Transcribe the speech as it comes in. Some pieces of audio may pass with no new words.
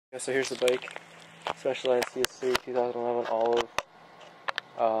Yeah, so here's the bike, Specialized CS3 2011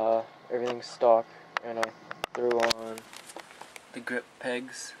 Olive. Everything's stock, and I threw on the grip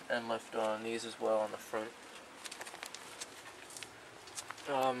pegs and left on these as well on the front.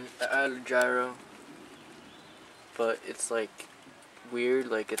 I added a gyro, but it's like weird,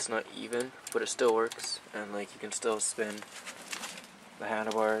 like it's not even, but it still works, and like you can still spin the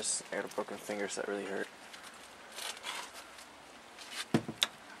handlebars. I got a broken finger, so that really hurt.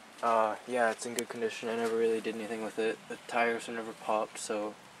 Yeah, it's in good condition. I never really did anything with it. The tires were never popped,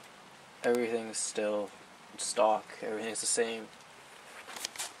 so everything's still stock. Everything's the same.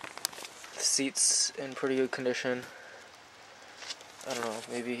 The seat's in pretty good condition. I don't know,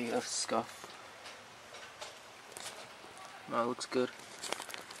 maybe a scuff. No, it looks good.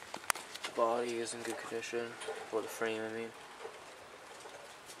 The body is in good condition. Well, the frame, I mean.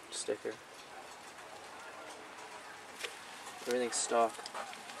 Sticker. Everything's stock.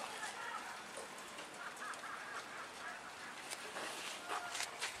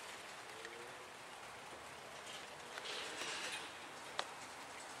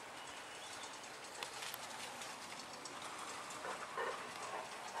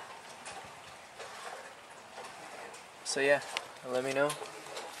 So yeah, let me know.